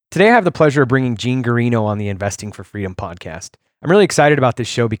Today, I have the pleasure of bringing Gene Guarino on the Investing for Freedom podcast. I'm really excited about this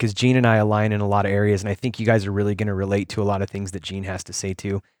show because Gene and I align in a lot of areas, and I think you guys are really going to relate to a lot of things that Gene has to say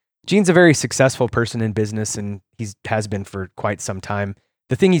too. Gene's a very successful person in business, and he has been for quite some time.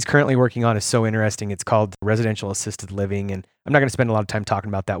 The thing he's currently working on is so interesting. It's called residential assisted living, and I'm not going to spend a lot of time talking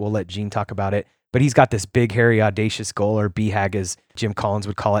about that. We'll let Gene talk about it. But he's got this big, hairy, audacious goal, or BHAG as Jim Collins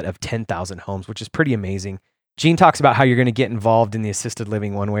would call it, of 10,000 homes, which is pretty amazing. Gene talks about how you're going to get involved in the assisted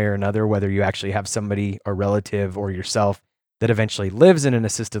living one way or another, whether you actually have somebody, a relative, or yourself that eventually lives in an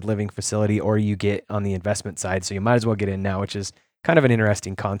assisted living facility, or you get on the investment side. So you might as well get in now, which is kind of an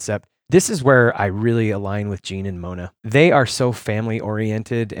interesting concept. This is where I really align with Gene and Mona. They are so family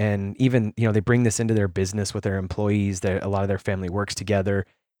oriented, and even, they bring this into their business with their employees. A lot of their family works together.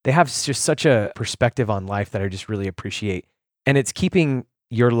 They have just such a perspective on life that I just really appreciate. And it's keeping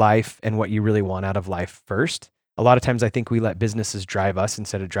your life and what you really want out of life first. A lot of times I think we let businesses drive us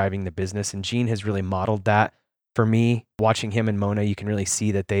instead of driving the business. And Gene has really modeled that for me. Watching him and Mona, you can really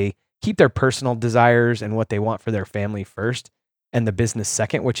see that they keep their personal desires and what they want for their family first and the business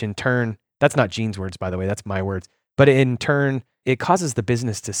second, which in turn, that's not Gene's words, by the way, that's my words. But in turn, it causes the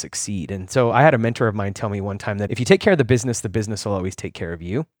business to succeed. And so I had a mentor of mine tell me one time that if you take care of the business will always take care of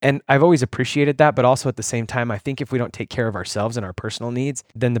you. And I've always appreciated that. But also at the same time, I think if we don't take care of ourselves and our personal needs,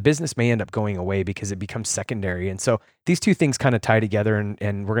 then the business may end up going away because it becomes secondary. And so these two things kind of tie together,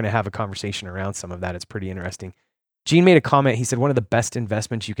 and we're going to have a conversation around some of that. It's pretty interesting. Gene made a comment. He said, one of the best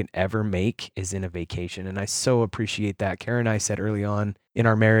investments you can ever make is in a vacation. And I so appreciate that. Karen and I said early on in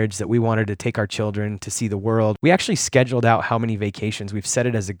our marriage that we wanted to take our children to see the world. We actually scheduled out how many vacations. We've set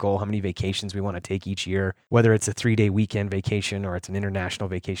it as a goal, how many vacations we want to take each year, whether it's a 3-day weekend vacation or it's an international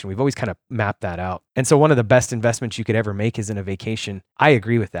vacation. We've always kind of mapped that out. And so one of the best investments you could ever make is in a vacation. I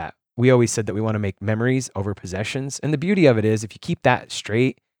agree with that. We always said that we want to make memories over possessions. And the beauty of it is if you keep that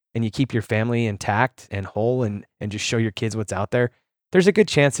straight, and you keep your family intact and whole and just show your kids what's out there, there's a good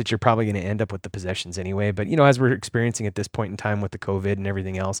chance that you're probably going to end up with the possessions anyway. But, as we're experiencing at this point in time with the COVID and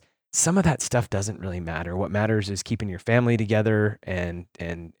everything else, some of that stuff doesn't really matter. What matters is keeping your family together and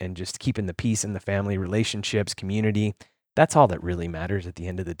just keeping the peace in the family, relationships, community. That's all that really matters at the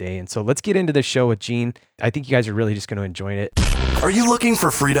end of the day. And so let's get into this show with Gene. I think you guys are really just going to enjoy it. Are you looking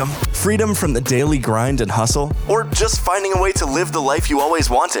for freedom? Freedom from the daily grind and hustle? Or just finding a way to live the life you always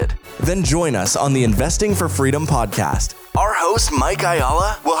wanted? Then join us on the Investing for Freedom podcast. Our host, Mike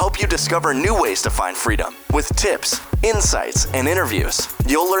Ayala, will help you discover new ways to find freedom with tips, insights, and interviews.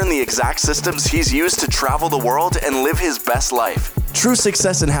 You'll learn the exact systems he's used to travel the world and live his best life. True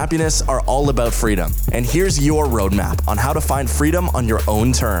success and happiness are all about freedom. And here's your roadmap on how to find freedom on your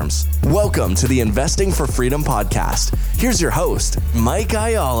own terms. Welcome to the Investing for Freedom podcast. Here's your host, Mike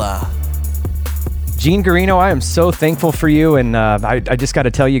Ayala. Gene Guarino, I am so thankful for you. And I just got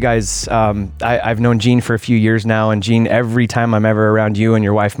to tell you guys, I've known Gene for a few years now. And Gene, every time I'm ever around you and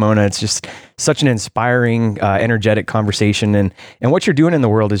your wife, Mona, it's just such an inspiring, energetic conversation. And what you're doing in the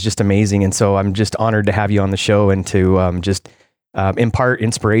world is just amazing. And so I'm just honored to have you on the show and to just impart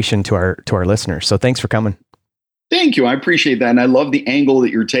inspiration to our listeners. So thanks for coming. Thank you. I appreciate that. And I love the angle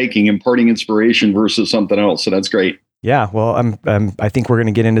that you're taking, imparting inspiration versus something else. So that's great. Yeah, well, I think we're going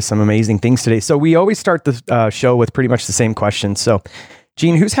to get into some amazing things today. So we always start the show with pretty much the same question. So,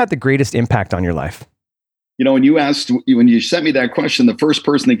 Gene, who's had the greatest impact on your life? When you sent me that question, the first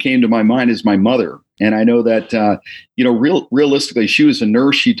person that came to my mind is my mother. And I know that, realistically, she was a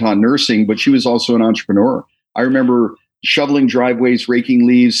nurse. She taught nursing, but she was also an entrepreneur. I remember shoveling driveways, raking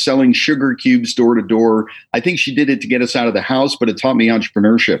leaves, selling sugar cubes door to door. I think she did it to get us out of the house, but it taught me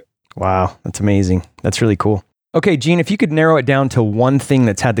entrepreneurship. Wow, that's amazing. That's really cool. Okay, Gene, if you could narrow it down to one thing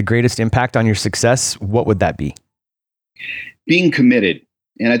that's had the greatest impact on your success, what would that be? Being committed.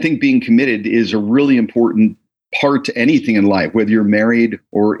 And I think being committed is a really important part to anything in life, whether you're married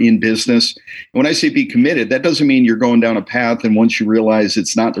or in business. And when I say be committed, that doesn't mean you're going down a path and once you realize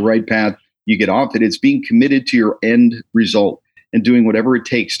it's not the right path, you get off it. It's being committed to your end result and doing whatever it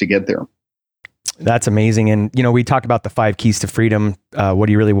takes to get there. That's amazing. And, we talked about the 5 keys to freedom. What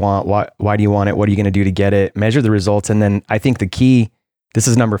do you really want? Why do you want it? What are you going to do to get it? Measure the results. And then I think the key, this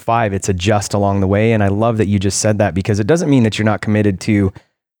is number 5, it's adjust along the way. And I love that you just said that because it doesn't mean that you're not committed to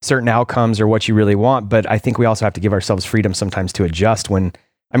certain outcomes or what you really want. But I think we also have to give ourselves freedom sometimes to adjust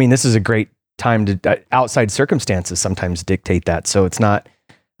this is a great time to, outside circumstances sometimes dictate that. So it's not,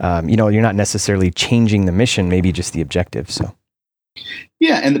 you're not necessarily changing the mission, maybe just the objective. So.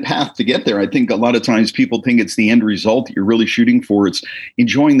 Yeah, and the path to get there. I think a lot of times people think it's the end result that you're really shooting for. It's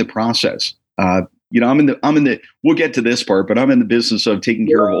enjoying the process. We'll get to this part, but I'm in the business of taking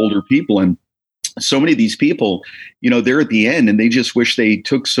care of older people. And so many of these people, they're at the end and they just wish they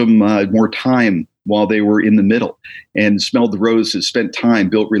took some more time while they were in the middle and smelled the roses, spent time,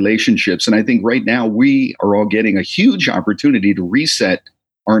 built relationships. And I think right now we are all getting a huge opportunity to reset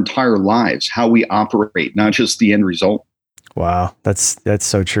our entire lives, how we operate, not just the end result. Wow. That's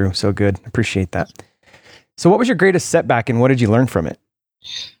so true. So good. Appreciate that. So what was your greatest setback and what did you learn from it?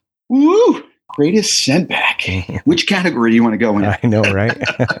 Woo! Greatest setback. Which category do you want to go in? I know, right?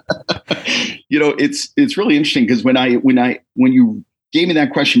 It's really interesting because when you gave me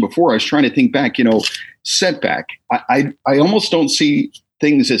that question before, I was trying to think back, setback. I almost don't see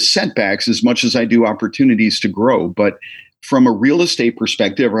things as setbacks as much as I do opportunities to grow. But from a real estate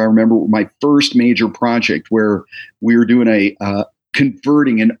perspective, I remember my first major project where we were doing a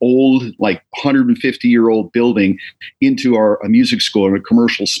converting an old, like 150-year-old building into a music school in a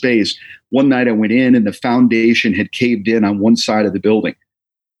commercial space. One night I went in and the foundation had caved in on one side of the building.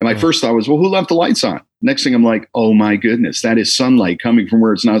 And my first thought was, well, who left the lights on? Next thing I'm like, oh my goodness, that is sunlight coming from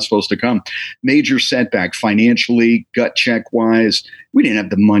where it's not supposed to come. Major setback financially, gut check wise. We didn't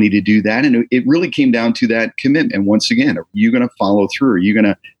have the money to do that. And it really came down to that commitment. Once again, are you going to follow through? Are you going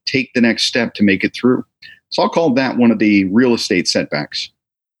to take the next step to make it through? So I'll call that one of the real estate setbacks.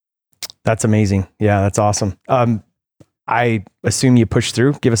 That's amazing. Yeah, that's awesome. I assume you pushed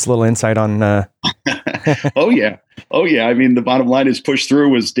through. Give us a little insight on. Oh yeah. I mean, the bottom line is push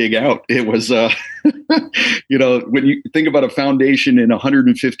through was dig out. It was, when you think about a foundation in a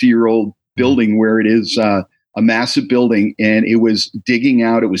 150-year-old building where it is a massive building and it was digging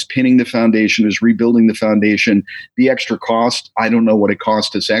out, it was pinning the foundation, it was rebuilding the foundation. The extra cost, I don't know what it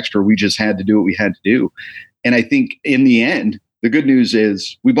cost us extra. We just had to do what we had to do. And I think in the end, the good news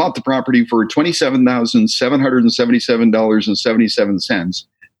is we bought the property for $27,777.77.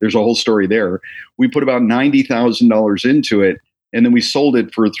 There's a whole story there. We put about $90,000 into it, and then we sold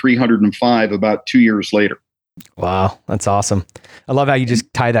it for $305 about 2 years later. Wow, that's awesome. I love how you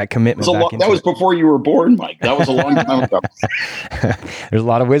just tie that commitment back into that was before you were born, Mike. That was a long time ago. There's a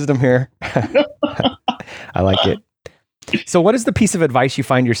lot of wisdom here. I like it. So what is the piece of advice you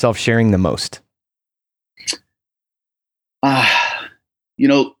find yourself sharing the most?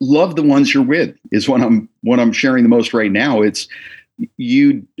 Love the ones you're with is what I'm sharing the most right now. It's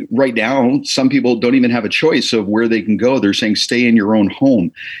you right now. Some people don't even have a choice of where they can go. They're saying, stay in your own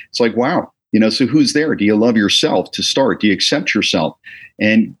home. It's like, wow. So who's there? Do you love yourself to start? Do you accept yourself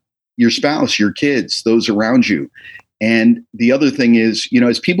and your spouse, your kids, those around you? And the other thing is,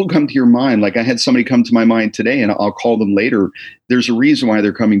 as people come to your mind, like I had somebody come to my mind today and I'll call them later. There's a reason why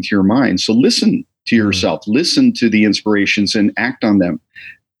they're coming to your mind. So listen to yourself, listen to the inspirations and act on them.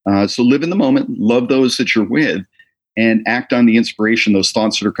 So live in the moment, love those that you're with, and act on the inspiration, those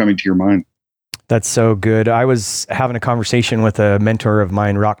thoughts that are coming to your mind. That's so good. I was having a conversation with a mentor of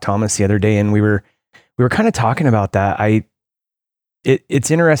mine, Rock Thomas, the other day, and we were kind of talking about that.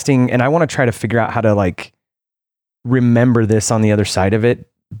 It's interesting, and I want to try to figure out how to remember this on the other side of it.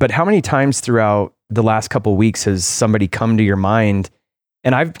 But how many times throughout the last couple of weeks has somebody come to your mind?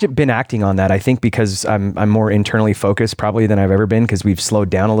 And I've been acting on that, I think, because I'm more internally focused probably than I've ever been, because we've slowed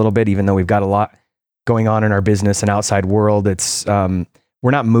down a little bit, even though we've got a lot going on in our business and outside world. It's we're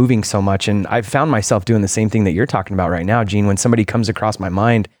not moving so much. And I've found myself doing the same thing that you're talking about right now, Gene. When somebody comes across my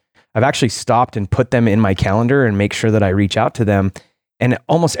mind, I've actually stopped and put them in my calendar and make sure that I reach out to them. And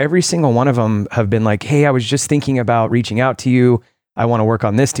almost every single one of them have been like, hey, I was just thinking about reaching out to you. I want to work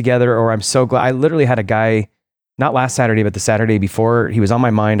on this together. Or I'm so glad. I literally had a guy, not last Saturday, but the Saturday before, he was on my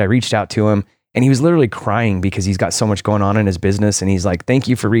mind. I reached out to him and he was literally crying because he's got so much going on in his business. And he's like, thank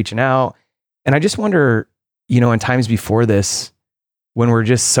you for reaching out. And I just wonder, in times before this, when we're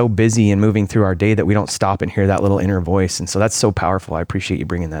just so busy and moving through our day that we don't stop and hear that little inner voice. And so that's so powerful. I appreciate you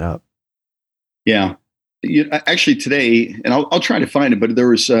bringing that up. Yeah. Actually today, and I'll try to find it, but there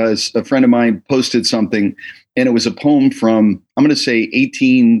was a friend of mine posted something and it was a poem from, I'm going to say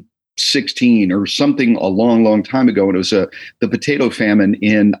 1816 or something a long, long time ago. And it was the potato famine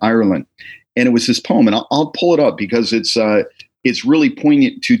in Ireland. And it was this poem, and I'll pull it up because it's really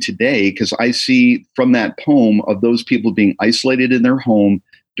poignant to today, because I see from that poem of those people being isolated in their home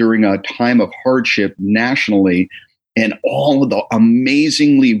during a time of hardship nationally and all of the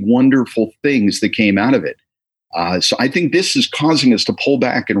amazingly wonderful things that came out of it. So I think this is causing us to pull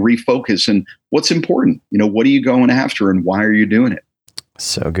back and refocus and what's important. What are you going after and why are you doing it?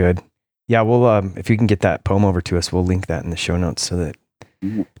 So good. Yeah, we'll if you can get that poem over to us, we'll link that in the show notes so that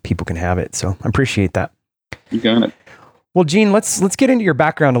people can have it. So I appreciate that. You got it. Well, Gene, let's get into your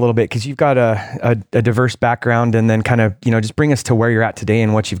background a little bit, because you've got a diverse background, and then kind of just bring us to where you're at today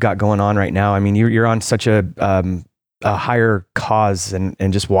and what you've got going on right now. I mean, you're on such a a higher cause, and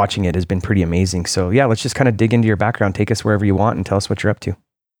just watching it has been pretty amazing. So yeah, let's just kind of dig into your background. Take us wherever you want and tell us what you're up to.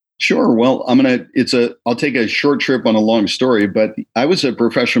 Sure. Well, I'll take a short trip on a long story, but I was a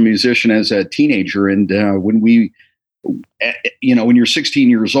professional musician as a teenager. And when you're 16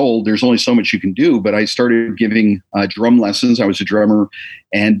 years old, there's only so much you can do. But I started giving drum lessons. I was a drummer,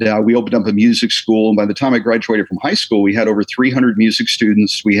 and we opened up a music school. And by the time I graduated from high school, we had over 300 music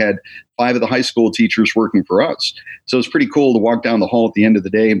students. We had 5 of the high school teachers working for us. So it's pretty cool to walk down the hall at the end of the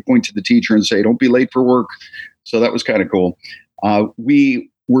day and point to the teacher and say, "Don't be late for work." So that was kind of cool. We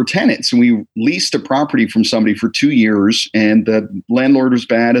were tenants, and we leased a property from somebody for 2 years, and the landlord was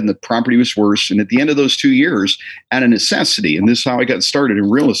bad and the property was worse. And at the end of those 2 years, out of necessity, and this is how I got started in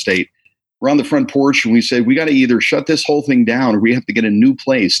real estate, we're on the front porch and we said, we got to either shut this whole thing down or we have to get a new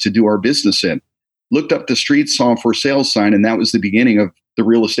place to do our business in. Looked up the street, saw a for sale sign, and that was the beginning of the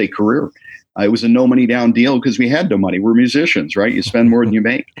real estate career. It was a no money down deal because we had no money. We're musicians, right? You spend more than you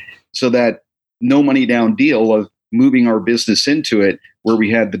make. So that no money down deal of moving our business into it, where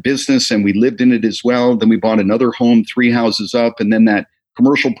we had the business and we lived in it as well. Then we bought another home 3 houses up, and then that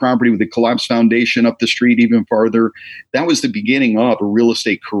commercial property with the collapsed foundation up the street even farther. That was the beginning of a real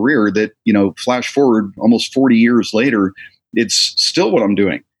estate career that, flash forward almost 40 years later, it's still what I'm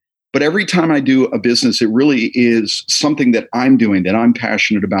doing. But every time I do a business, it really is something that I'm doing, that I'm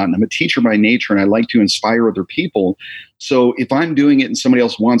passionate about. And I'm a teacher by nature, and I like to inspire other people. So if I'm doing it and somebody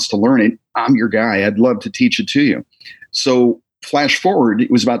else wants to learn it, I'm your guy. I'd love to teach it to you. So flash forward,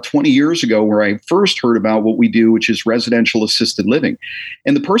 it was about 20 years ago where I first heard about what we do, which is residential assisted living.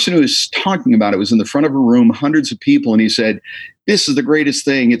 And the person who was talking about it was in the front of a room, hundreds of people. And he said, "This is the greatest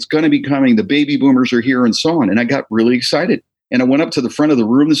thing. It's going to be coming. The baby boomers are here," and so on. And I got really excited. And I went up to the front of the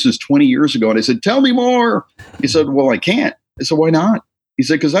room. This is 20 years ago. And I said, "Tell me more." He said, "Well, I can't." I said, "Why not?" He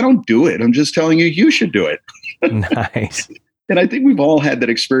said, "Because I don't do it. I'm just telling you, you should do it." Nice. And I think we've all had that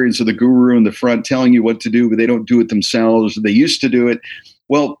experience of the guru in the front telling you what to do, but they don't do it themselves. They used to do it.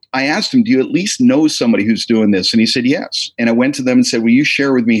 Well, I asked him, "Do you at least know somebody who's doing this?" And he said, "Yes." And I went to them and said, "Will you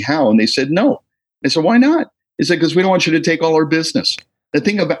share with me how?" And they said, "No." I said, "Why not?" He said, "Because we don't want you to take all our business." The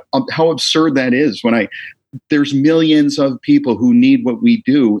thing about how absurd that is, there's millions of people who need what we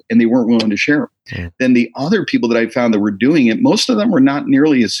do and they weren't willing to share it. Yeah. Then the other people that I found that were doing it, most of them were not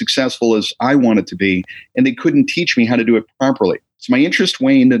nearly as successful as I wanted to be, and they couldn't teach me how to do it properly. So my interest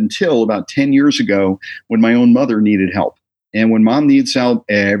waned until about 10 years ago when my own mother needed help. And when mom needs help,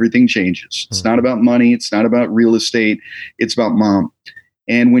 everything changes. It's not about money. It's not about real estate. It's about mom.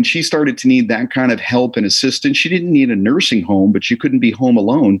 And when she started to need that kind of help and assistance, she didn't need a nursing home, but she couldn't be home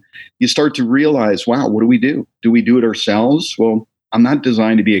alone. You start to realize, wow, what do we do? Do we do it ourselves? Well, I'm not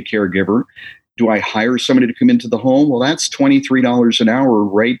designed to be a caregiver. Do I hire somebody to come into the home? Well, that's $23 an hour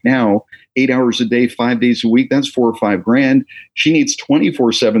right now, 8 hours a day, 5 days a week. That's $4 or $5 grand. She needs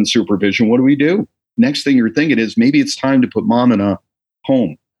 24/7 supervision. What do we do? Next thing you're thinking is maybe it's time to put mom in a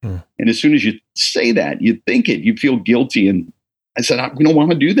home. And as soon as you say that, you think it, you feel guilty. And I said, we don't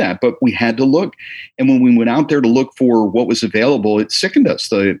want to do that, but we had to look. And when we went out there to look for what was available, it sickened us.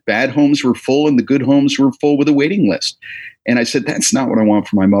 The bad homes were full and the good homes were full with a waiting list. And I said, that's not what I want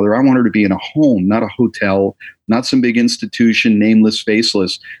for my mother. I want her to be in a home, not a hotel, not some big institution, nameless,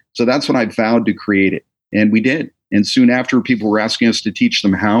 faceless. So that's when I vowed to create it. And we did. And soon after, people were asking us to teach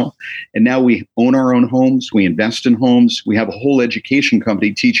them how. And now we own our own homes. We invest in homes. We have a whole education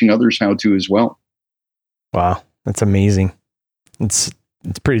company teaching others how to as well. Wow, that's amazing. It's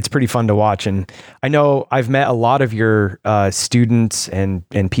pretty fun to watch. And I know I've met a lot of your students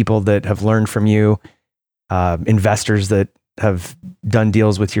and people that have learned from you, investors that have done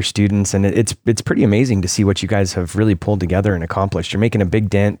deals with your students. And it's pretty amazing to see what you guys have really pulled together and accomplished. You're making a big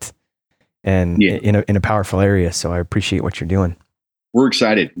dent and in a powerful area. So I appreciate what you're doing. We're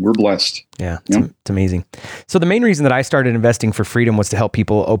excited. We're blessed. Yeah, it's amazing. So the main reason that I started investing for freedom was to help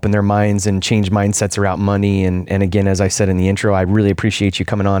people open their minds and change mindsets around money. And again, as I said in the intro, I really appreciate you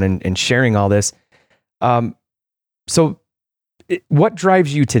coming on and sharing all this. What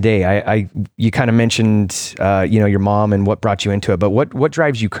drives you today? You kind of mentioned, your mom and what brought you into it, but what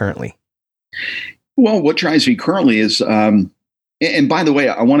drives you currently? Well, what drives me currently is, and by the way,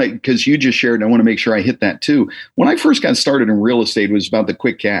 I want to, because you just shared, I want to make sure I hit that too. When I first got started in real estate, it was about the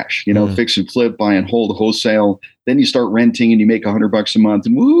quick cash, fix and flip, buy and hold, wholesale. Then you start renting and you make $100 a month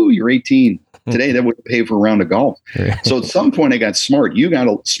and woo, you're 18. Today, that would pay for a round of golf. So at some point I got smart. You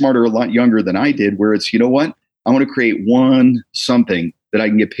got smarter a lot younger than I did, where it's, you know what? I want to create something that I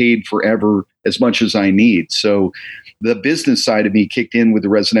can get paid forever as much as I need. So the business side of me kicked in with the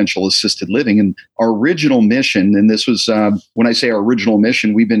residential assisted living, and our original mission. And this was when I say our original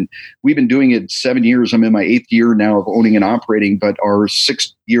mission, we've been doing it 7 years. I'm in my 8th year now of owning and operating, but our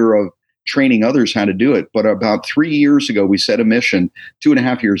 6th year of training others how to do it. But about 3 years ago, we set a mission,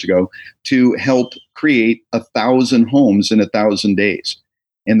 2.5 years ago, to help create 1,000 homes in 1,000 days.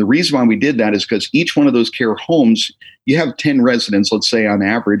 And the reason why we did that is because each one of those care homes, you have 10 residents, let's say on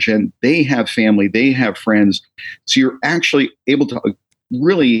average, and they have family, they have friends. So you're actually able to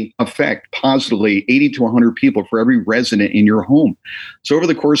really affect positively 80 to 100 people for every resident in your home. So over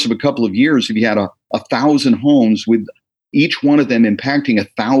the course of a couple of years, if you had 1,000 homes with each one of them impacting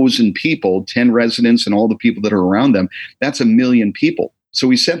 1,000 people, 10 residents and all the people that are around them, that's 1 million people. So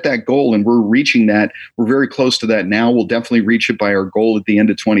we set that goal and we're reaching that. We're very close to that now. We'll definitely reach it by our goal at the end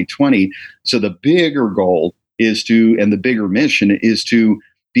of 2020. So the bigger goal is and the bigger mission is to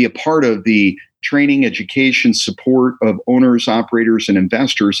be a part of the training, education, support of owners, operators, and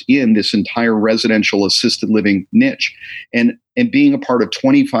investors in this entire residential assisted living niche. And being a part of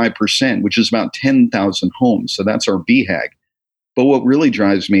 25%, which is about 10,000 homes. So that's our BHAG. But what really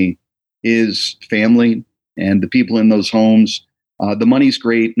drives me is family and the people in those homes. The money's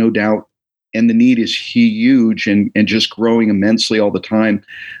great, no doubt, and the need is huge and just growing immensely all the time.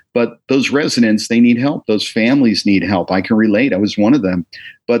 But those residents, they need help. Those families need help. I can relate. I was one of them.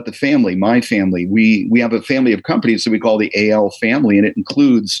 But the family, my family, we have a family of companies that we call the AL family, and it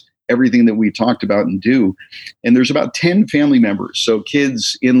includes everything that we talked about and do. And there's about 10 family members. So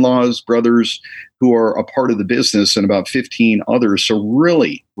kids, in-laws, brothers who are a part of the business, and about 15 others. So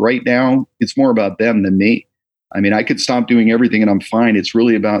really, right now, it's more about them than me. I mean, I could stop doing everything and I'm fine. It's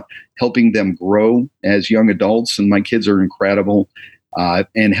really about helping them grow as young adults. And my kids are incredible,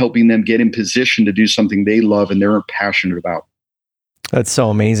 and helping them get in position to do something they love and they're passionate about. That's so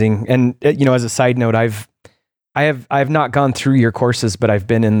amazing. And as a side note, I have not gone through your courses, but I've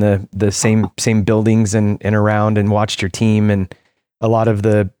been in the same buildings and around and watched your team, and a lot of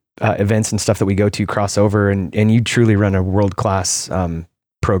the events and stuff that we go to cross over, and you truly run a world-class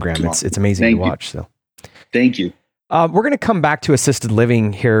program. It's amazing to watch. So thank you. We're going to come back to assisted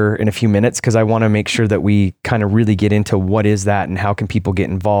living here in a few minutes, because I want to make sure that we kind of really get into what is that and how can people get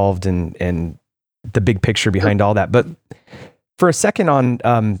involved and the big picture behind all that. But for a second on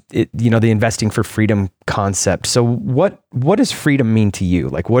the investing for freedom concept. So what does freedom mean to you?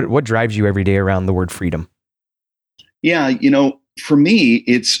 Like what drives you every day around the word freedom? Yeah, for me,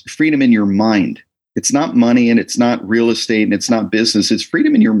 it's freedom in your mind. It's not money, and it's not real estate, and it's not business. It's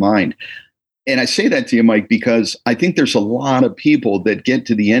freedom in your mind. And I say that to you, Mike, because I think there's a lot of people that get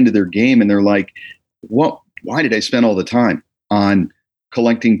to the end of their game and they're like, why did I spend all the time on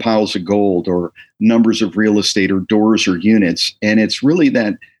collecting piles of gold or numbers of real estate or doors or units? And it's really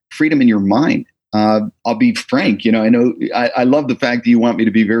that freedom in your mind. I'll be frank, I know I love the fact that you want me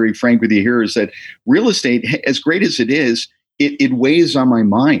to be very frank with you here, is that real estate, as great as it is, it weighs on my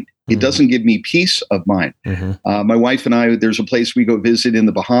mind. It doesn't give me peace of mind. My wife and I, there's a place we go visit in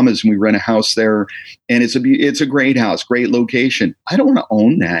the Bahamas, and we rent a house there, and it's a great house, great location. I don't want to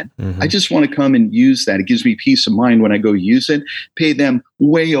own that. I just want to come and use that. It gives me peace of mind when I go use it, pay them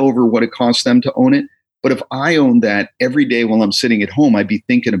way over what it costs them to own it. But if I own that every day while I'm sitting at home, I'd be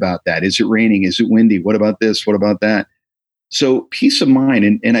thinking about that. Is it raining? Is it windy? What about this? What about that? So peace of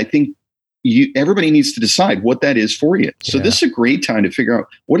mind. And I think everybody needs to decide what that is for you. So this is a great time to figure out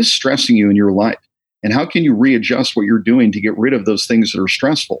what is stressing you in your life and how can you readjust what you're doing to get rid of those things that are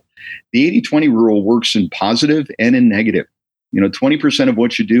stressful. The 80-20 rule works in positive and in negative. 20% of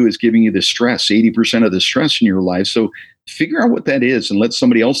what you do is giving you the stress, 80% of the stress in your life. So figure out what that is and let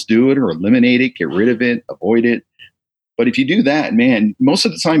somebody else do it, or eliminate it, get rid of it, avoid it. But if you do that, man, most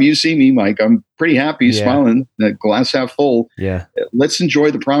of the time you see me, Mike, I'm pretty happy, smiling, the glass half full. Yeah. Let's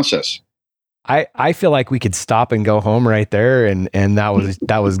enjoy the process. I feel like we could stop and go home right there, and that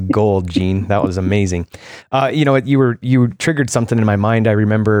was gold, Gene. That was amazing. You triggered something in my mind. I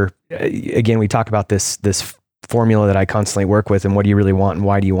remember again, we talk about this formula that I constantly work with, and what do you really want and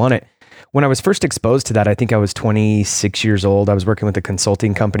why do you want it? When I was first exposed to that, I think I was 26 years old. I was working with a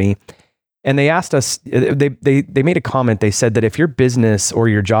consulting company, and they asked us. They made a comment. They said that if your business or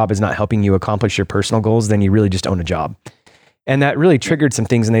your job is not helping you accomplish your personal goals, then you really just own a job. And that really triggered some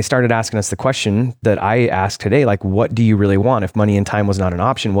things. And they started asking us the question that I asked today, like, what do you really want? If money and time was not an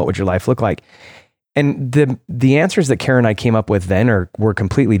option, what would your life look like? And the answers that Karen and I came up with then were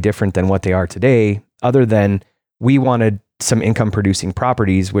completely different than what they are today, other than we wanted some income producing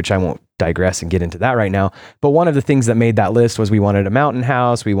properties, which I won't digress and get into that right now. But one of the things that made that list was we wanted a mountain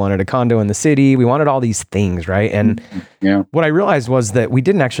house, we wanted a condo in the city, we wanted all these things, right? And what I realized was that we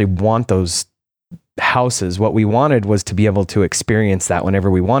didn't actually want those houses. What we wanted was to be able to experience that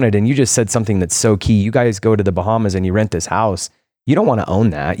whenever we wanted. And you just said something that's so key. You guys go to the Bahamas and you rent this house. You don't want to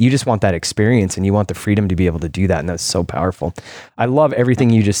own that. You just want that experience, and you want the freedom to be able to do that. And that's so powerful. I love everything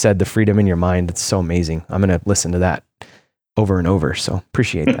you just said, the freedom in your mind. It's so amazing. I'm going to listen to that over and over. So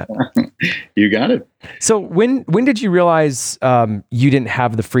appreciate that. You got it. So when did you realize you didn't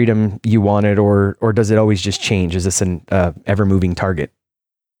have the freedom you wanted, or does it always just change? Is this an ever moving target?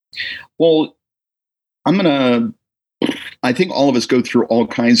 Well, I think all of us go through all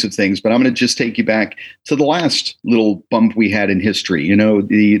kinds of things, but I'm going to just take you back to the last little bump we had in history. You know,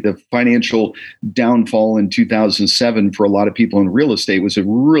 the financial downfall in 2007 for a lot of people in real estate was a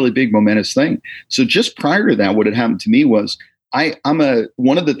really big momentous thing. So just prior to that, what had happened to me was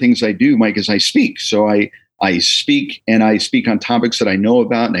one of the things I do, Mike, is I speak. So I speak, and I speak on topics that I know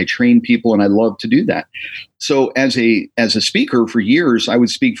about, and I train people, and I love to do that. So as a speaker for years, I would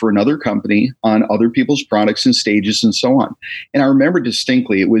speak for another company on other people's products and stages and so on. And I remember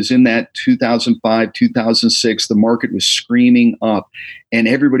distinctly, it was in that 2005, 2006, the market was screaming up and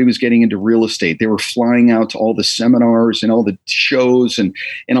everybody was getting into real estate. They were flying out to all the seminars and all the shows. And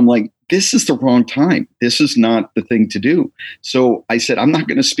I'm like, this is the wrong time. This is not the thing to do. So I said, I'm not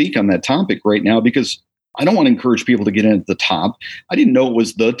going to speak on that topic right now because I don't want to encourage people to get in at the top. I didn't know it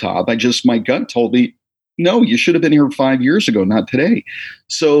was the top. My gut told me, no, you should have been here 5 years ago, not today.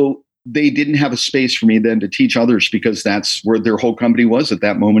 So they didn't have a space for me then to teach others because that's where their whole company was at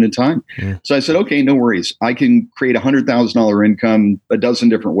that moment in time. Yeah. So I said, okay, no worries. I can create $100,000 income a dozen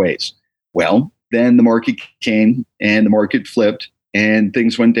different ways. Well, then the market came and the market flipped and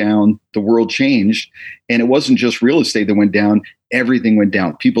things went down. The world changed. And it wasn't just real estate that went down. Everything went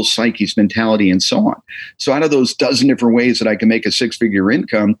down, people's psyches, mentality, and so on. So out of those dozen different ways that I can make a six-figure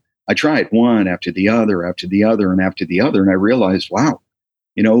income, I tried one after the other, after the other, and after the other. And I realized, wow,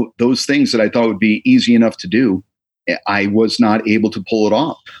 you know, those things that I thought would be easy enough to do, I was not able to pull it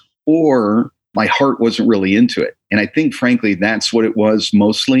off, or my heart wasn't really into it. And I think, frankly, that's what it was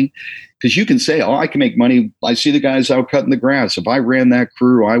mostly. Because you can say, oh, I can make money. I see the guys out cutting the grass. If I ran that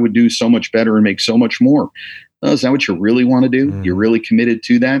crew, I would do so much better and make so much more. Oh, is that what you really want to do? You're really committed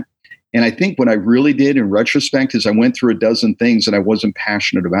to that? And I think what I really did in retrospect is I went through a dozen things that I wasn't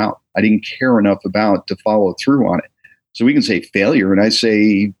passionate about. I didn't care enough about to follow through on it. So we can say failure. And I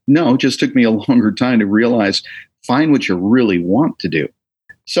say, no, it just took me a longer time to realize, find what you really want to do.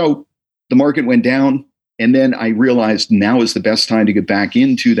 So the market went down. And then I realized now is the best time to get back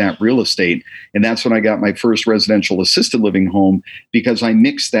into that real estate. And that's when I got my first residential assisted living home, because I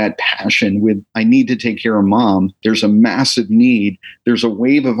mixed that passion with, I need to take care of mom. There's a massive need. There's a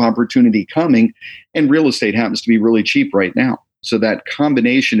wave of opportunity coming. And real estate happens to be really cheap right now. So that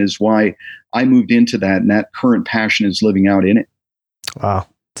combination is why I moved into that. And that current passion is living out in it. Wow.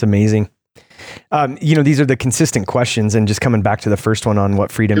 It's amazing. These are the consistent questions, and just coming back to the first one on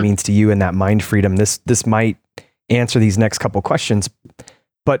what freedom means to you and that mind freedom, this might answer these next couple questions,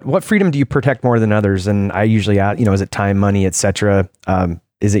 but what freedom do you protect more than others? And I usually ask, is it time, money, et cetera?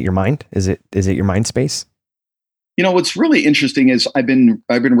 Is it your mind? Is it your mind space? What's really interesting is I've been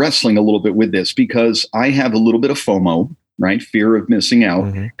wrestling a little bit with this because I have a little bit of FOMO, right? Fear of missing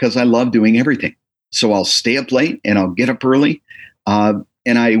out, because I love doing everything. So I'll stay up late and I'll get up early.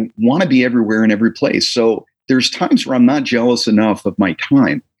 And I want to be everywhere and every place. So there's times where I'm not jealous enough of my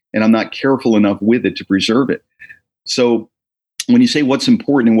time and I'm not careful enough with it to preserve it. So when you say what's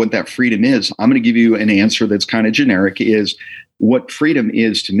important and what that freedom is, I'm going to give you an answer that's kind of generic. Is what freedom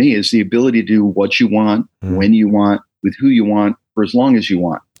is to me is the ability to do what you want, when you want, with who you want, for as long as you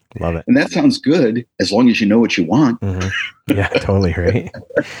want. Love it. And that sounds good as long as you know what you want. Yeah, totally. Right.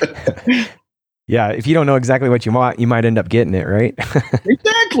 Yeah, if you don't know exactly what you want, you might end up getting it, right?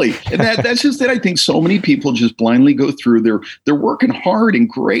 Exactly. And that's just it. I think so many people just blindly go through. They're working hard and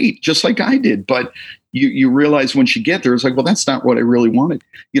great, just like I did. But you realize once you get there, it's like, well, that's not what I really wanted.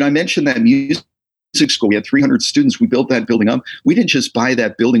 I mentioned that music school. We had 300 students. We built that building up. We didn't just buy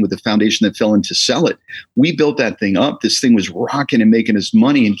that building with the foundation that fell in to sell it. We built that thing up. This thing was rocking and making us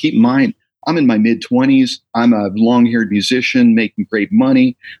money. And keep in mind, I'm in my mid-20s. I'm a long-haired musician making great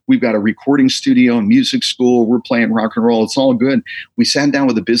money. We've got a recording studio, a music school. We're playing rock and roll. It's all good. We sat down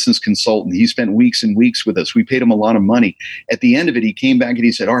with a business consultant. He spent weeks and weeks with us. We paid him a lot of money. At the end of it, he came back and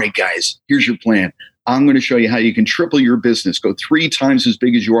he said, all right, guys, here's your plan. I'm going to show you how you can triple your business, go 3 times as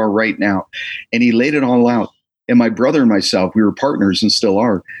big as you are right now. And he laid it all out. And my brother and myself, we were partners and still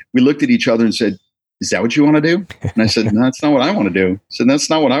are. We looked at each other and said, is that what you want to do? And I said, no, that's not what I want to do. I said, that's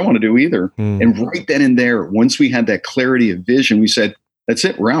not what I want to do either. And right then and there, once we had that clarity of vision, we said, that's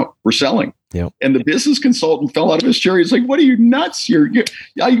it. We're out. We're selling. Yep. And the business consultant fell out of his chair. He's like, what are you nuts?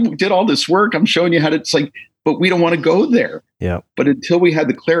 I did all this work. I'm showing you how to, it's like, but we don't want to go there. Yeah. But until we had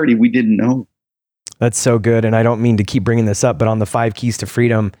the clarity, we didn't know. That's so good. And I don't mean to keep bringing this up, but on the 5 keys to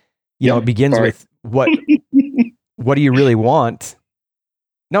freedom, it begins with what do you really want?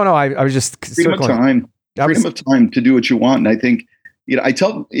 No, I was just freedom circling. Of time. Freedom of time to do what you want. And I think, I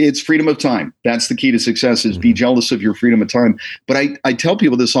tell it's freedom of time. That's the key to success is be jealous of your freedom of time. But I tell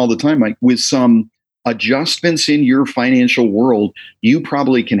people this all the time, like with some adjustments in your financial world, you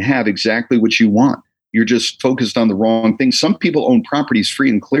probably can have exactly what you want. You're just focused on the wrong thing. Some people own properties free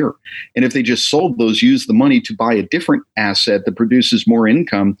and clear. And if they just sold those, use the money to buy a different asset that produces more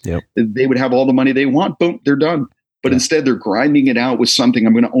income, they would have all the money they want. Boom, they're done. But instead, they're grinding it out with something.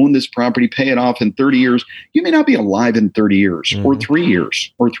 I'm going to own this property, pay it off in 30 years. You may not be alive in 30 years or 3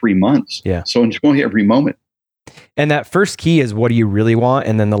 years or 3 months. Yeah. So enjoy every moment. And that first key is what do you really want?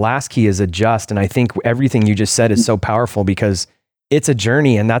 And then the last key is adjust. And I think everything you just said is so powerful because it's a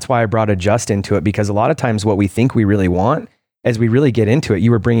journey. And that's why I brought adjust into it, because a lot of times what we think we really want, as we really get into it,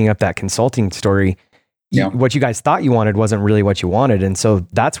 you were bringing up that consulting story. What you guys thought you wanted wasn't really what you wanted. And so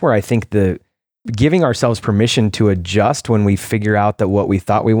that's where I think giving ourselves permission to adjust when we figure out that what we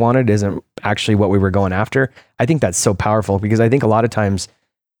thought we wanted isn't actually what we were going after. I think that's so powerful because I think a lot of times,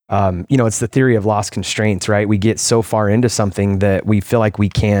 it's the theory of lost constraints, right? We get so far into something that we feel like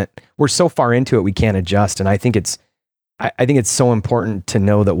we're so far into it, we can't adjust. And I think it's so important to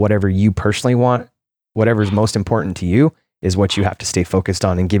know that whatever you personally want, whatever is most important to you is what you have to stay focused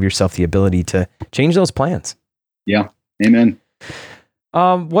on and give yourself the ability to change those plans. Yeah. Amen.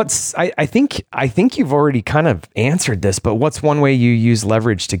 I think you've already kind of answered this, but what's one way you use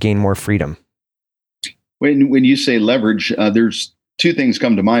leverage to gain more freedom? When you say leverage, there's 2 things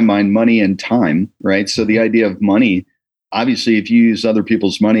come to my mind, money and time, right? So the idea of money, obviously, if you use other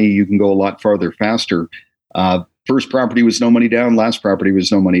people's money, you can go a lot farther faster. First property was no money down. Last property was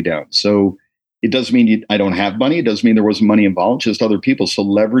no money down. So it doesn't mean I don't have money. It doesn't mean there wasn't money involved, just other people. So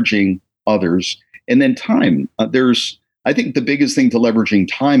leveraging others. And then time. I think the biggest thing to leveraging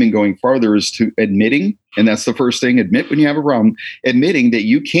time and going farther is to admitting, and that's the first thing, admit when you have a problem, admitting that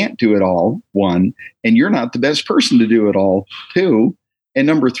you can't do it all, 1, and you're not the best person to do it all, 2. And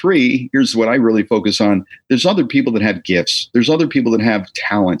number 3, here's what I really focus on. There's other people that have gifts. There's other people that have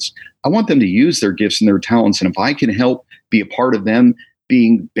talents. I want them to use their gifts and their talents. And if I can help be a part of them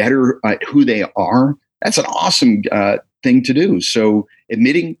being better at who they are, that's an awesome thing to do. So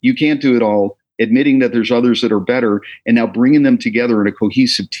admitting you can't do it all, admitting that there's others that are better, and now bringing them together in a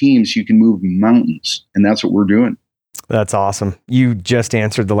cohesive team so you can move mountains. And that's what we're doing. That's awesome. You just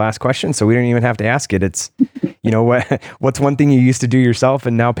answered the last question, so we don't even have to ask it. It's, what's one thing you used to do yourself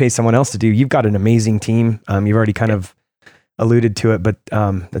and now pay someone else to do? You've got an amazing team. You've already kind of alluded to it, but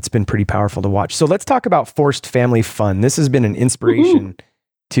that's been pretty powerful to watch. So let's talk about forced family fun. This has been an inspiration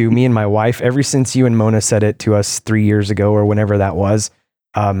to me and my wife ever since you and Mona said it to us 3 years ago or whenever that was.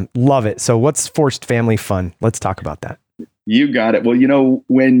 Love it. So what's forced family fun? Let's talk about that. You got it. Well,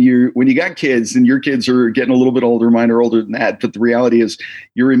 when you got kids and your kids are getting a little bit older, mine are older than that. But the reality is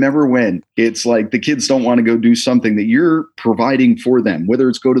you remember when it's like the kids don't want to go do something that you're providing for them, whether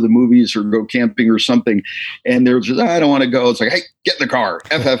it's go to the movies or go camping or something. And they're just, I don't want to go. It's like, hey, get in the car,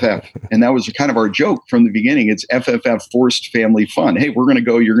 FFF. And that was kind of our joke from the beginning. It's FFF, forced family fun. Hey, we're going to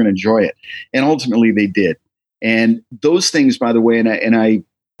go. You're going to enjoy it. And ultimately they did. And those things, by the way, and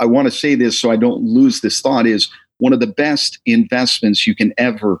I want to say this so I don't lose this thought, is one of the best investments you can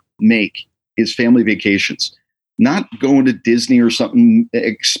ever make is family vacations. Not going to Disney or something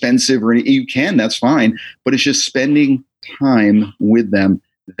expensive or anything. You can, that's fine. But it's just spending time with them.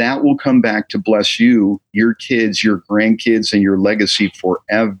 That will come back to bless you, your kids, your grandkids, and your legacy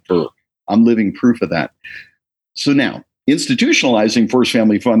forever. I'm living proof of that. So now, institutionalizing forced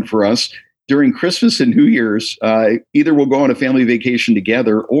family fun for us, during Christmas and New Year's, either we'll go on a family vacation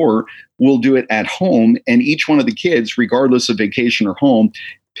together or we'll do it at home. And each one of the kids, regardless of vacation or home,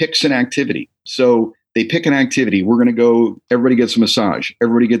 picks an activity. So they pick an activity. We're going to go, everybody gets a massage.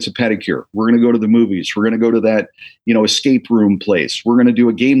 Everybody gets a pedicure. We're going to go to the movies. We're going to go to that, escape room place. We're going to do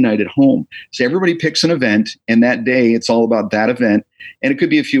a game night at home. So everybody picks an event. And that day, it's all about that event. And it could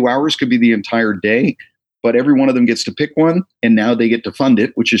be a few hours, could be the entire day. But every one of them gets to pick one. And now they get to fund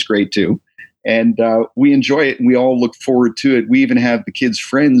it, which is great too. And we enjoy it and we all look forward to it. We even have the kids'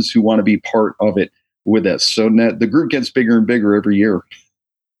 friends who want to be part of it with us. So the group gets bigger and bigger every year.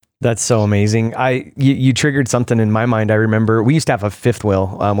 That's so amazing. You triggered something in my mind. I remember we used to have a fifth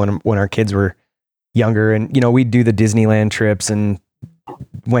wheel when our kids were younger. And, we'd do the Disneyland trips and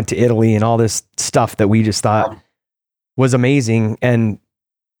went to Italy and all this stuff that we just thought was amazing. And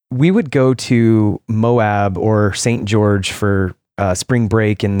we would go to Moab or St. George for spring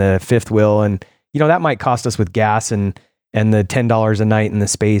break in the fifth wheel. And, that might cost us with gas and the $10 a night in the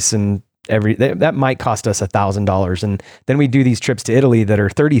space and that might cost us $1,000. And then we do these trips to Italy that are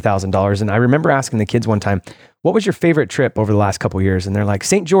 $30,000. And I remember asking the kids one time, what was your favorite trip over the last couple of years? And they're like,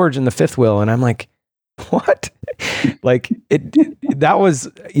 St. George and the fifth wheel. And I'm like, what? That was,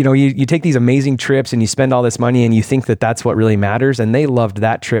 you take these amazing trips and you spend all this money and you think that that's what really matters. And they loved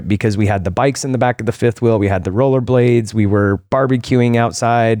that trip because we had the bikes in the back of the fifth wheel. We had the rollerblades. We were barbecuing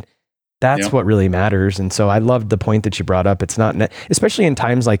outside. That's what really matters. And so I loved the point that you brought up. It's not, especially in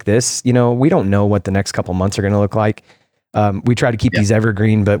times like this, we don't know what the next couple months are going to look like. We try to keep these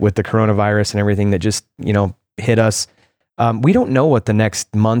evergreen, but with the coronavirus and everything that just, hit us, we don't know what the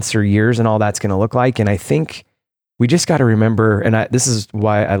next months or years and all that's going to look like. And I think we just got to remember, and this is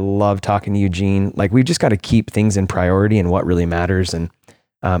why I love talking to you, Gene, we've just got to keep things in priority and what really matters. And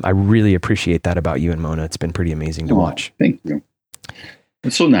I really appreciate that about you and Mona. It's been pretty amazing to watch. Thank you.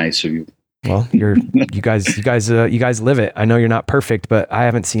 It's so nice of you. Well, you guys live it. I know you're not perfect, but I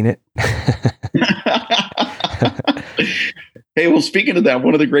haven't seen it. Hey, well, speaking of that,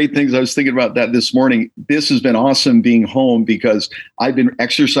 one of the great things I was thinking about that this morning, this has been awesome being home because I've been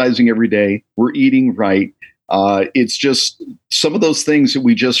exercising every day. We're eating right. It's just some of those things that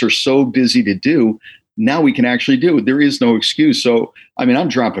we just are so busy to do. Now we can actually do. There is no excuse. So, I'm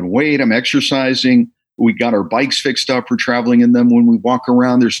dropping weight. I'm exercising. We got our bikes fixed up. We're traveling in them when we walk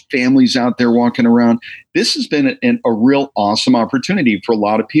around. There's families out there walking around. This has been a real awesome opportunity for a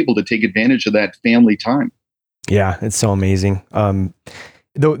lot of people to take advantage of that family time. Yeah, it's so amazing.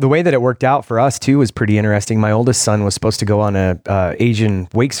 The way that it worked out for us too was pretty interesting. My oldest son was supposed to go on a Asian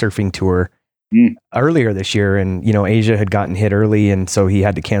wake surfing tour earlier this year. And, Asia had gotten hit early. And so he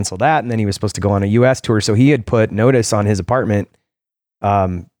had to cancel that. And then he was supposed to go on a US tour. So he had put notice on his apartment,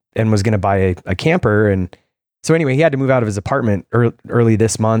 and was going to buy a camper. And so anyway, he had to move out of his apartment early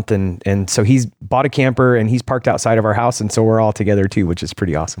this month. And so he's bought a camper and he's parked outside of our house. And so we're all together too, which is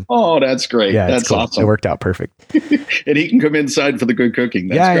pretty awesome. Oh, that's great. Yeah, that's cool. awesome. It worked out perfect. And he can come inside for the good cooking.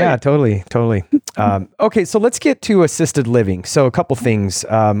 That's great. Yeah, totally. Okay. So let's get to assisted living. So a couple things.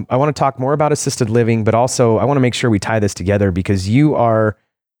 I want to talk more about assisted living, but also I want to make sure we tie this together because you are,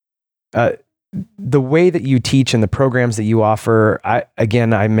 the way that you teach and the programs that you offer, I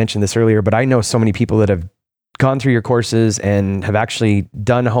mentioned this earlier, but I know so many people that have gone through your courses and have actually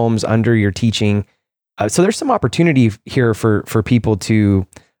done homes under your teaching. So there's some opportunity here for people to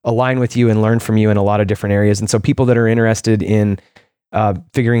align with you and learn from you in a lot of different areas. And so people that are interested in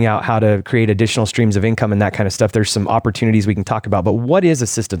figuring out how to create additional streams of income and that kind of stuff, there's some opportunities we can talk about. But what is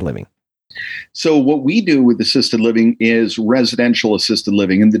assisted living? So what we do with assisted living is residential assisted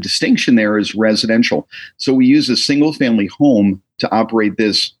living. And the distinction there is residential. So we use a single family home to operate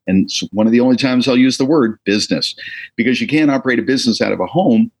this. And it's one of the only times I'll use the word business, because you can't operate a business out of a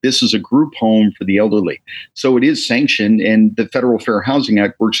home. This is a group home for the elderly. So it is sanctioned, and the Federal Fair Housing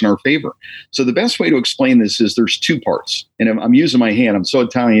Act works in our favor. So the best way to explain this is there's two parts. And I'm using my hand. I'm so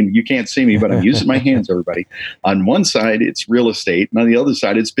Italian, you can't see me, but I'm using my hands, everybody. On one side, it's real estate. And on the other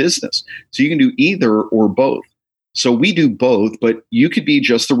side, it's business. So you can do either or both. So we do both, but you could be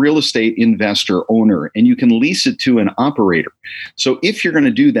just the real estate investor owner, and you can lease it to an operator. So if you're going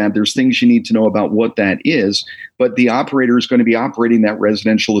to do that, there's things you need to know about what that is, but the operator is going to be operating that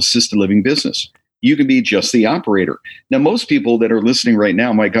residential assisted living business. You can be just the operator. Now, most people that are listening right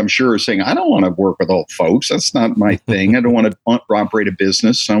now, Mike, I'm sure are saying, I don't want to work with old folks. That's not my thing. I don't want to operate a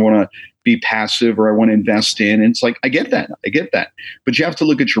business. I want to be passive, or I want to invest in. And it's like, I get that. But you have to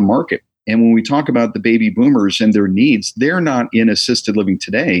look at your market. And when we talk about the baby boomers and their needs, they're not in assisted living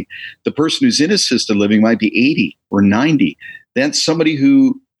today. The person who's in assisted living might be 80 or 90. That's somebody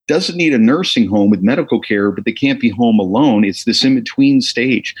who doesn't need a nursing home with medical care, but they can't be home alone. It's this in-between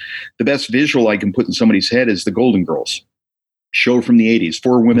stage. The best visual I can put in somebody's head is the Golden Girls show from the 80s,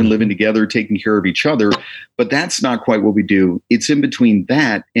 4 women living together, taking care of each other. But that's not quite what we do. It's in between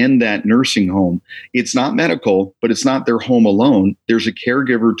that and that nursing home. It's not medical, but it's not their home alone. There's a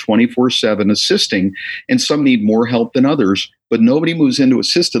caregiver 24/7 assisting, and some need more help than others, but nobody moves into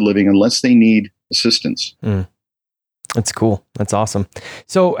assisted living unless they need assistance. That's cool. That's awesome.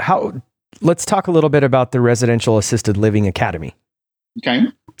 So let's talk a little bit about the Residential Assisted Living Academy. Okay.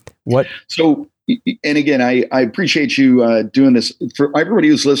 What? So And again, I appreciate you doing this. For everybody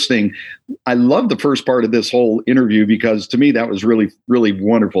who's listening, I love the first part of this whole interview because to me, that was really, really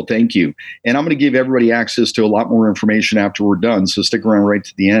wonderful. Thank you. And I'm going to give everybody access to a lot more information after we're done. So stick around right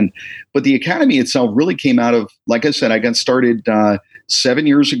to the end. But the Academy itself really came out of, like I said, I got started 7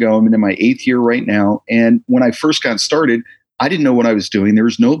 years ago. I'm in my 8th year right now. And when I first got started, I didn't know what I was doing. There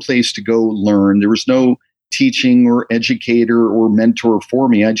was no place to go learn. There was no teaching or educator or mentor for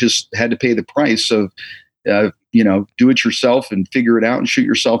me. I just had to pay the price of, do it yourself and figure it out and shoot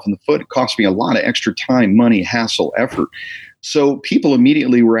yourself in the foot. It cost me a lot of extra time, money, hassle, effort. So people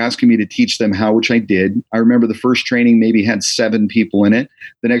immediately were asking me to teach them how, which I did. I remember the first training maybe had 7 people in it.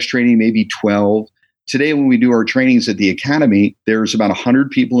 The next training, maybe 12. Today, when we do our trainings at the Academy, there's about 100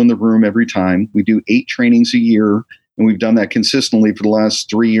 people in the room every time. We do 8 trainings a year. And we've done that consistently for the last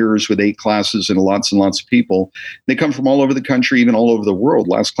 3 years with 8 classes and lots of people. They come from all over the country, even all over the world.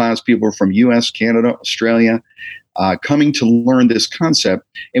 Last class, people are from US, Canada, Australia, coming to learn this concept.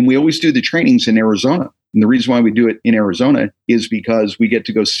 And we always do the trainings in Arizona. And the reason why we do it in Arizona is because we get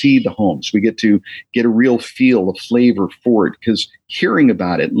to go see the homes. We get to get a real feel, a flavor for it. Because hearing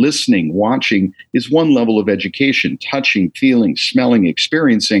about it, listening, watching is one level of education. Touching, feeling, smelling,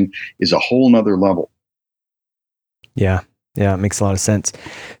 experiencing is a whole nother level. Yeah, it makes a lot of sense.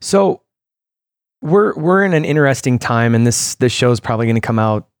 So we're in an interesting time, and this show is probably going to come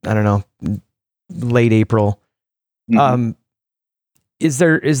out, I don't know, late April. Mm-hmm. Is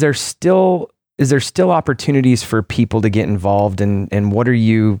there still opportunities for people to get involved, and what are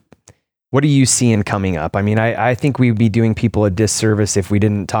you seeing coming up? I mean, I think we'd be doing people a disservice if we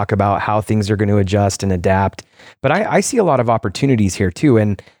didn't talk about how things are going to adjust and adapt. But I see a lot of opportunities here too,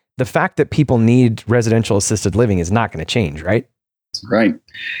 and the fact that people need residential assisted living is not going to change, right? Right.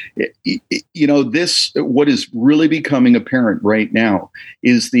 What is really becoming apparent right now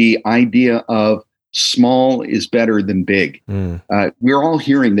is the idea of small is better than big. We're all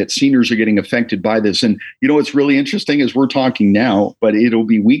hearing that seniors are getting affected by this. And, what's really interesting is we're talking now, but it'll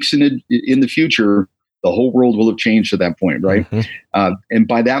be weeks in the future. The whole world will have changed at that point, right? Mm-hmm. And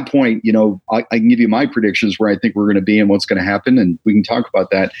by that point, I can give you my predictions where I think we're going to be and what's going to happen, and we can talk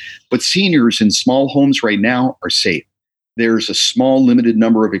about that. But seniors in small homes right now are safe. There's a small, limited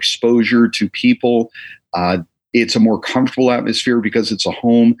number of exposure to people. It's a more comfortable atmosphere because it's a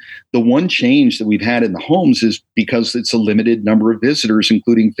home. The one change that we've had in the homes is because it's a limited number of visitors,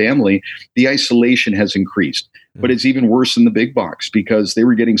 including family, the isolation has increased. But it's even worse in the big box because they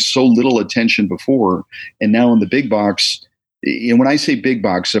were getting so little attention before. And now in the big box, and when I say big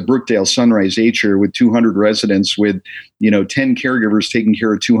box, Brookdale, Sunrise, Acre with 200 residents with, 10 caregivers taking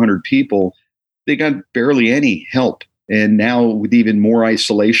care of 200 people, they got barely any help. And now with even more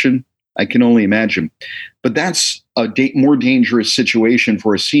isolation, I can only imagine. But that's a more dangerous situation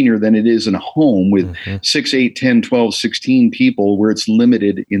for a senior than it is in a home with 6, 8, 10, 12, 16 people where it's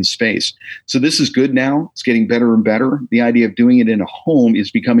limited in space. So this is good now. It's getting better and better. The idea of doing it in a home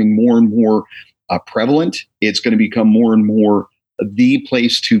is becoming more and more prevalent. It's going to become more and more the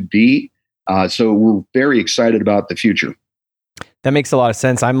place to be. So we're very excited about the future. That makes a lot of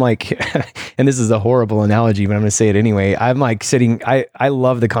sense. I'm like, and this is a horrible analogy, but I'm going to say it anyway. I'm like sitting, I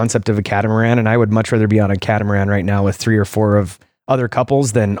love the concept of a catamaran, and I would much rather be on a catamaran right now with 3 or 4 of other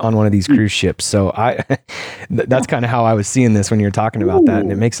couples than on one of these cruise ships. So that's kind of how I was seeing this when you're talking about that,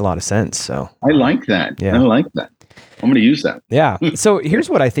 and it makes a lot of sense. So I like that. Yeah. I like that. I'm going to use that. Yeah. So here's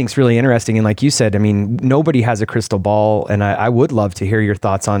what I think is really interesting. And like you said, I mean, nobody has a crystal ball, and I would love to hear your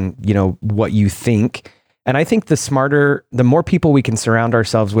thoughts on, what you think. And I think the more people we can surround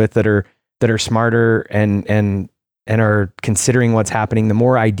ourselves with that are smarter and are considering what's happening, the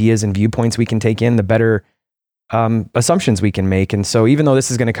more ideas and viewpoints we can take in, the better assumptions we can make. And so even though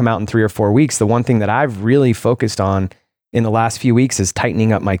this is going to come out in 3 or 4 weeks, the one thing that I've really focused on in the last few weeks is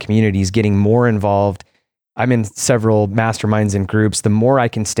tightening up my communities, getting more involved. I'm in several masterminds and groups. The more I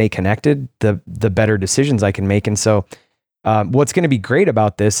can stay connected, the better decisions I can make. And so what's going to be great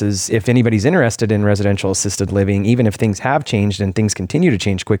about this is if anybody's interested in residential assisted living, even if things have changed and things continue to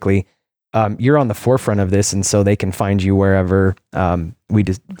change quickly, you're on the forefront of this. And so they can find you wherever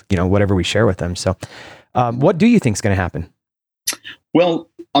whatever we share with them. So what do you think is going to happen? Well,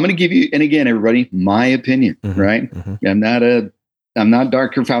 I'm going to give you, and again, everybody, my opinion, right? Mm-hmm. I'm not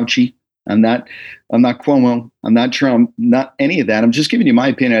Dr. Fauci. I'm not Cuomo. I'm not Trump, not any of that. I'm just giving you my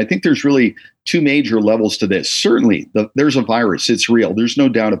opinion. I think there's really 2 major levels to this. Certainly there's a virus. It's real. There's no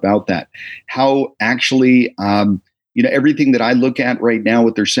doubt about that. How actually, everything that I look at right now,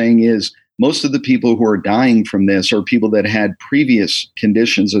 what they're saying is most of the people who are dying from this are people that had previous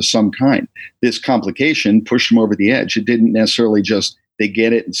conditions of some kind. This complication pushed them over the edge. It didn't necessarily just, they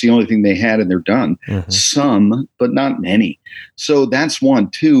get it. It's the only thing they had and they're done. Some, but not many. So that's one.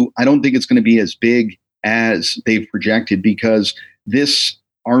 Two, I don't think it's going to be as big as they've projected, because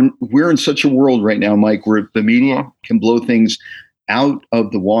we're in such a world right now, Mike, where the media can blow things out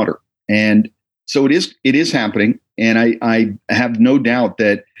of the water. And so it is happening. And I have no doubt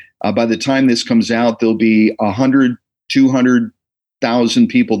that by the time this comes out, there'll be 100, 200,000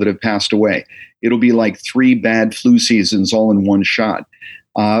 people that have passed away. It'll be like 3 bad flu seasons all in one shot.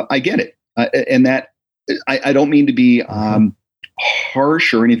 I get it. And that I don't mean to be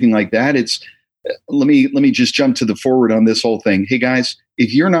harsh or anything like that. Let me just jump to the forward on this whole thing. Hey guys,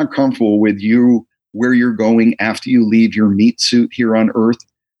 if you're not comfortable with where you're going after you leave your meat suit here on Earth,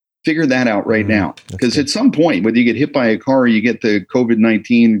 figure that out right now. Because at some point, whether you get hit by a car or you get the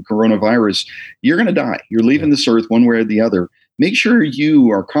COVID-19 coronavirus, you're going to die. You're leaving this earth one way or the other. Make sure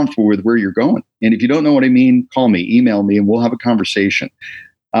you are comfortable with where you're going. And if you don't know what I mean, call me, email me, and we'll have a conversation.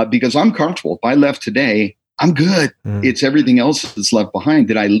 Because I'm comfortable. If I left today, I'm good. It's everything else that's left behind.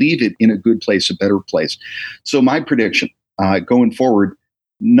 Did I leave it in a good place, a better place? So my prediction going forward,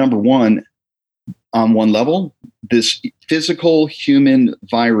 number one, on one level, this physical human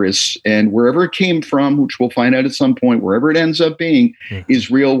virus, and wherever it came from, which we'll find out at some point, wherever it ends up being, is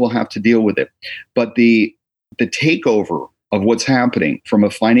real. We'll have to deal with it. But the takeover of what's happening from a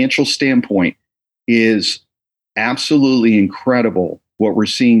financial standpoint is absolutely incredible, what we're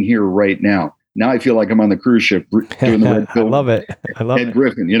seeing here right now. Now I feel like I'm on the cruise ship doing the red pill. I love it. Ed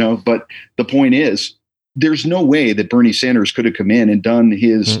Griffin, but the point is, there's no way that Bernie Sanders could have come in and done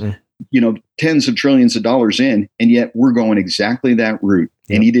his tens of trillions of dollars in, and yet we're going exactly that route.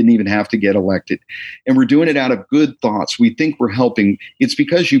 And he didn't even have to get elected. And we're doing it out of good thoughts. We think we're helping. It's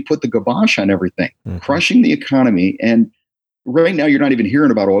because you put the kibosh on everything, crushing the economy. And right now, you're not even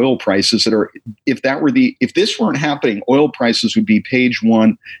hearing about oil prices that are, if this weren't happening, oil prices would be page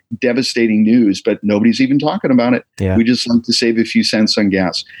one, devastating news, but nobody's even talking about it. Yeah. We just like to save a few cents on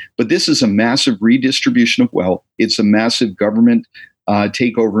gas. But this is a massive redistribution of wealth. It's a massive government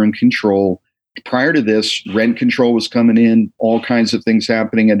takeover and control. Prior to this, rent control was coming in, all kinds of things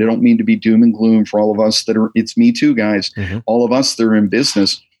happening. And I don't mean to be doom and gloom for all of us it's me too, guys. All of us that are in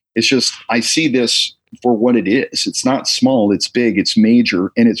business. It's just, I see this for what it is. It's not small, it's big, it's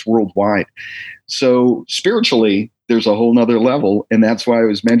major, and it's worldwide. So spiritually, there's a whole nother level. And that's why I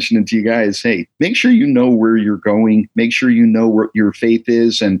was mentioning to you guys, hey, make sure you know where you're going, make sure you know what your faith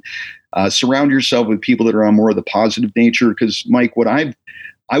is, and surround yourself with people that are on more of the positive nature. Because Mike,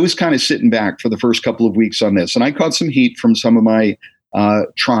 I was kind of sitting back for the first couple of weeks on this, and I caught some heat from some of my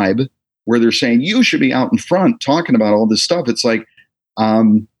tribe where they're saying, you should be out in front talking about all this stuff. It's like,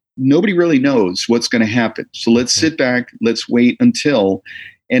 nobody really knows what's going to happen. So let's sit back, let's wait until,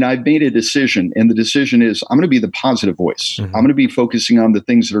 and I've made a decision, and the decision is I'm going to be the positive voice. I'm going to be focusing on the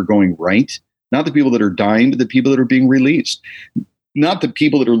things that are going right, not the people that are dying, but the people that are being released, not the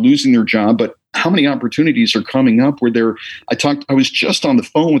people that are losing their job, but how many opportunities are coming up where I was just on the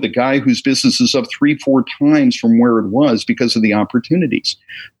phone with a guy whose business is up 3-4 times from where it was because of the opportunities.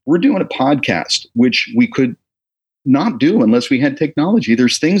 We're doing a podcast, which we could not do unless we had technology.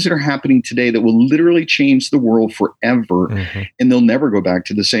 There's things that are happening today that will literally change the world forever, and they'll never go back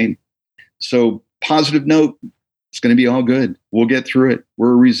to the same. So positive note, it's going to be all good. We'll get through it.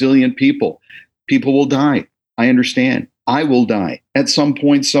 We're a resilient people. People will die. I understand. I will die at some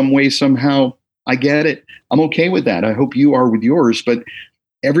point, some way, somehow. I get it. I'm okay with that. I hope you are with yours, but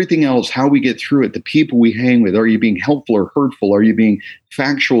everything else, how we get through it, the people we hang with, are you being helpful or hurtful? Are you being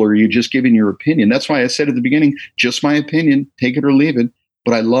factual, or are you just giving your opinion? That's why I said at the beginning, just my opinion, take it or leave it.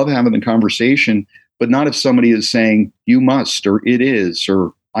 But I love having the conversation, but not if somebody is saying you must, or it is,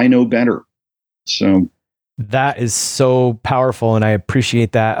 or I know better. So that is so powerful, and I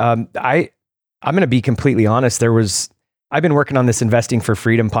appreciate that. I'm going to be completely honest. I've been working on this Investing for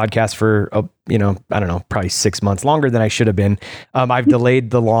Freedom podcast for, I don't know, probably 6 months, longer than I should have been. I've delayed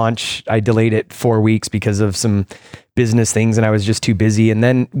the launch. I delayed it 4 weeks because of some business things, and I was just too busy. And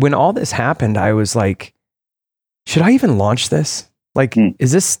then when all this happened, I was like, should I even launch this? Like,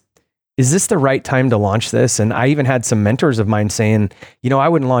 is this the right time to launch this? And I even had some mentors of mine saying, I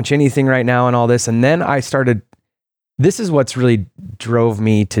wouldn't launch anything right now and all this. And then this is what's really drove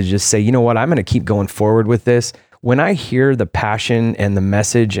me to just say, you know what, I'm going to keep going forward with this. When I hear the passion and the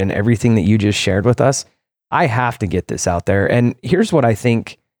message and everything that you just shared with us, I have to get this out there. And here's what I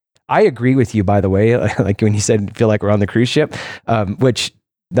think. I agree with you, by the way, like when you said, feel like we're on the cruise ship, which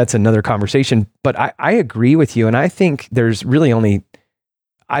that's another conversation, but I agree with you. And I think there's really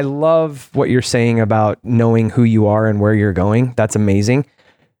I love what you're saying about knowing who you are and where you're going. That's amazing.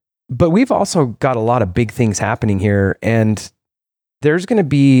 But we've also got a lot of big things happening here. And there's going to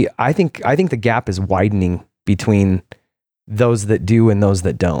be, I think the gap is widening between those that do and those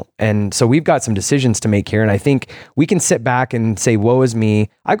that don't. And so we've got some decisions to make here. And I think we can sit back and say, woe is me.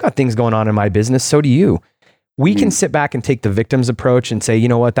 I've got things going on in my business. So do you. We can sit back and take the victim's approach and say, you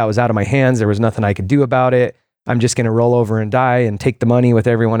know what, that was out of my hands. There was nothing I could do about it. I'm just going to roll over and die and take the money with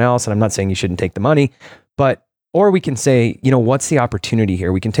everyone else. And I'm not saying you shouldn't take the money, or we can say, you know, what's the opportunity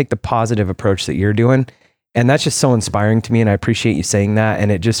here? We can take the positive approach that you're doing. And that's just so inspiring to me. And I appreciate you saying that.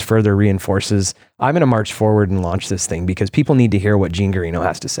 And it just further reinforces, I'm going to march forward and launch this thing because people need to hear what Gene Guarino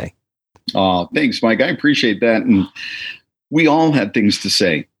has to say. Oh, thanks, Mike. I appreciate that. And we all have things to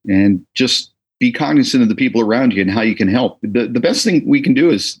say, and just be cognizant of the people around you and how you can help. The best thing we can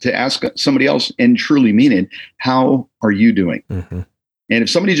do is to ask somebody else and truly mean it. How are you doing? Mm-hmm. And if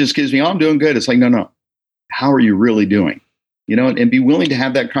somebody just gives me, oh, I'm doing good. It's like, no. How are you really doing? You know, and be willing to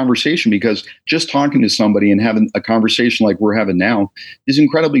have that conversation, because just talking to somebody and having a conversation like we're having now is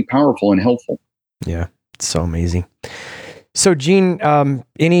incredibly powerful and helpful. Yeah, it's so amazing. So Gene,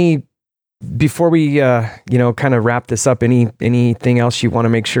 before we, kind of wrap this up, anything else you want to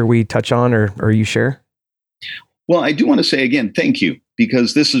make sure we touch on or you share? Well, I do want to say again, thank you,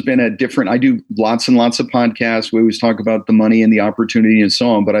 because this has been I do lots and lots of podcasts. We always talk about the money and the opportunity and so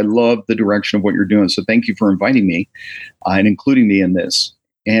on, but I love the direction of what you're doing. So thank you for inviting me and including me in this.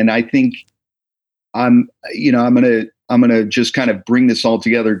 And I think I'm going to just kind of bring this all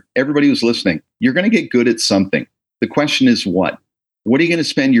together. Everybody who's listening, you're going to get good at something. The question is what? What are you going to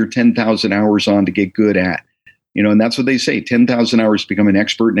spend your 10,000 hours on to get good at? You know, and that's what they say, 10,000 hours to become an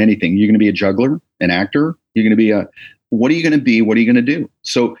expert in anything. You're going to be a juggler, an actor. You're going to be what are you going to be? What are you going to do?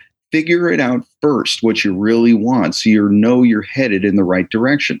 So figure it out first, what you really want, so you're headed in the right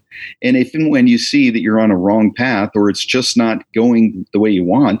direction. And if and when you see that you're on a wrong path, or it's just not going the way you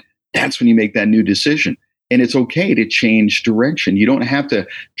want, that's when you make that new decision. And it's okay to change direction. You don't have to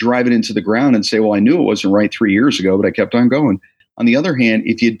drive it into the ground and say, well, I knew it wasn't right 3 years ago, but I kept on going. On the other hand,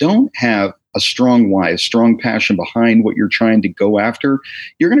 if you don't have a strong why, a strong passion behind what you're trying to go after,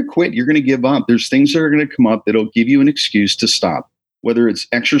 you're going to quit. You're going to give up. There's things that are going to come up that'll give you an excuse to stop, whether it's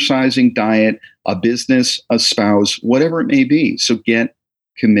exercising, diet, a business, a spouse, whatever it may be. So get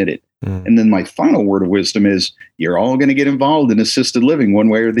committed. And then my final word of wisdom is you're all going to get involved in assisted living one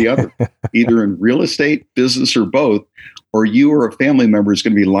way or the other, either in real estate, business, or both, or you or a family member is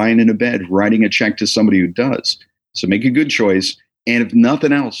going to be lying in a bed writing a check to somebody who does. So make a good choice. And if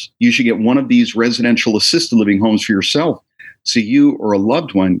nothing else, you should get one of these residential assisted living homes for yourself, so you or a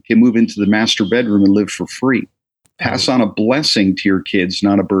loved one can move into the master bedroom and live for free. Pass on a blessing to your kids,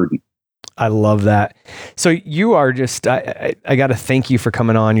 not a burden. I love that. So you are just, I got to thank you for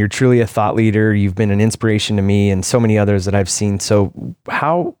coming on. You're truly a thought leader. You've been an inspiration to me and so many others that I've seen. So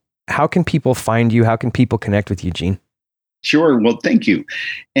how can people find you? How can people connect with you, Gene? Sure. Well, thank you.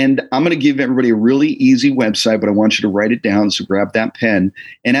 And I'm going to give everybody a really easy website, but I want you to write it down. So grab that pen.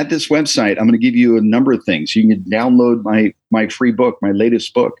 And at this website, I'm going to give you a number of things. You can download my free book, my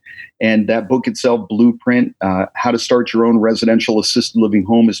latest book. And that book itself, Blueprint, How to Start Your Own Residential Assisted Living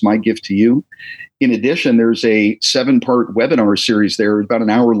Home, is my gift to you. In addition, there's a 7-part webinar series there, about an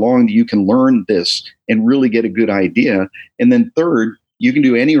hour long, that you can learn this and really get a good idea. And then third, you can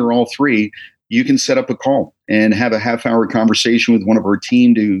do any or all three. You can set up a call and have a half-hour conversation with one of our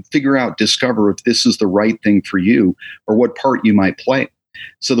team to discover if this is the right thing for you or what part you might play.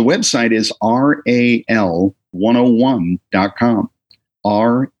 So the website is RAL101.com,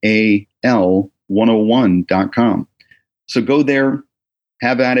 RAL101.com. So go there,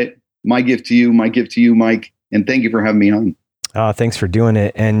 have at it. My gift to you, Mike, and thank you for having me on. Thanks for doing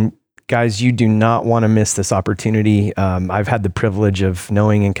it. And guys, you do not want to miss this opportunity. I've had the privilege of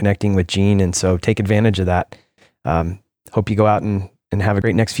knowing and connecting with Gene, and so take advantage of that. Hope you go out and have a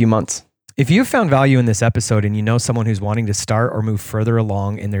great next few months. If you've found value in this episode and you know someone who's wanting to start or move further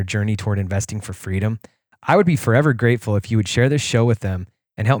along in their journey toward investing for freedom, I would be forever grateful if you would share this show with them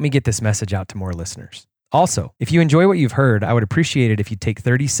and help me get this message out to more listeners. Also, if you enjoy what you've heard, I would appreciate it if you'd take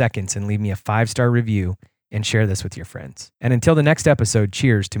 30 seconds and leave me a 5-star review and share this with your friends. And until the next episode,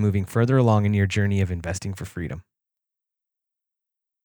 cheers to moving further along in your journey of investing for freedom.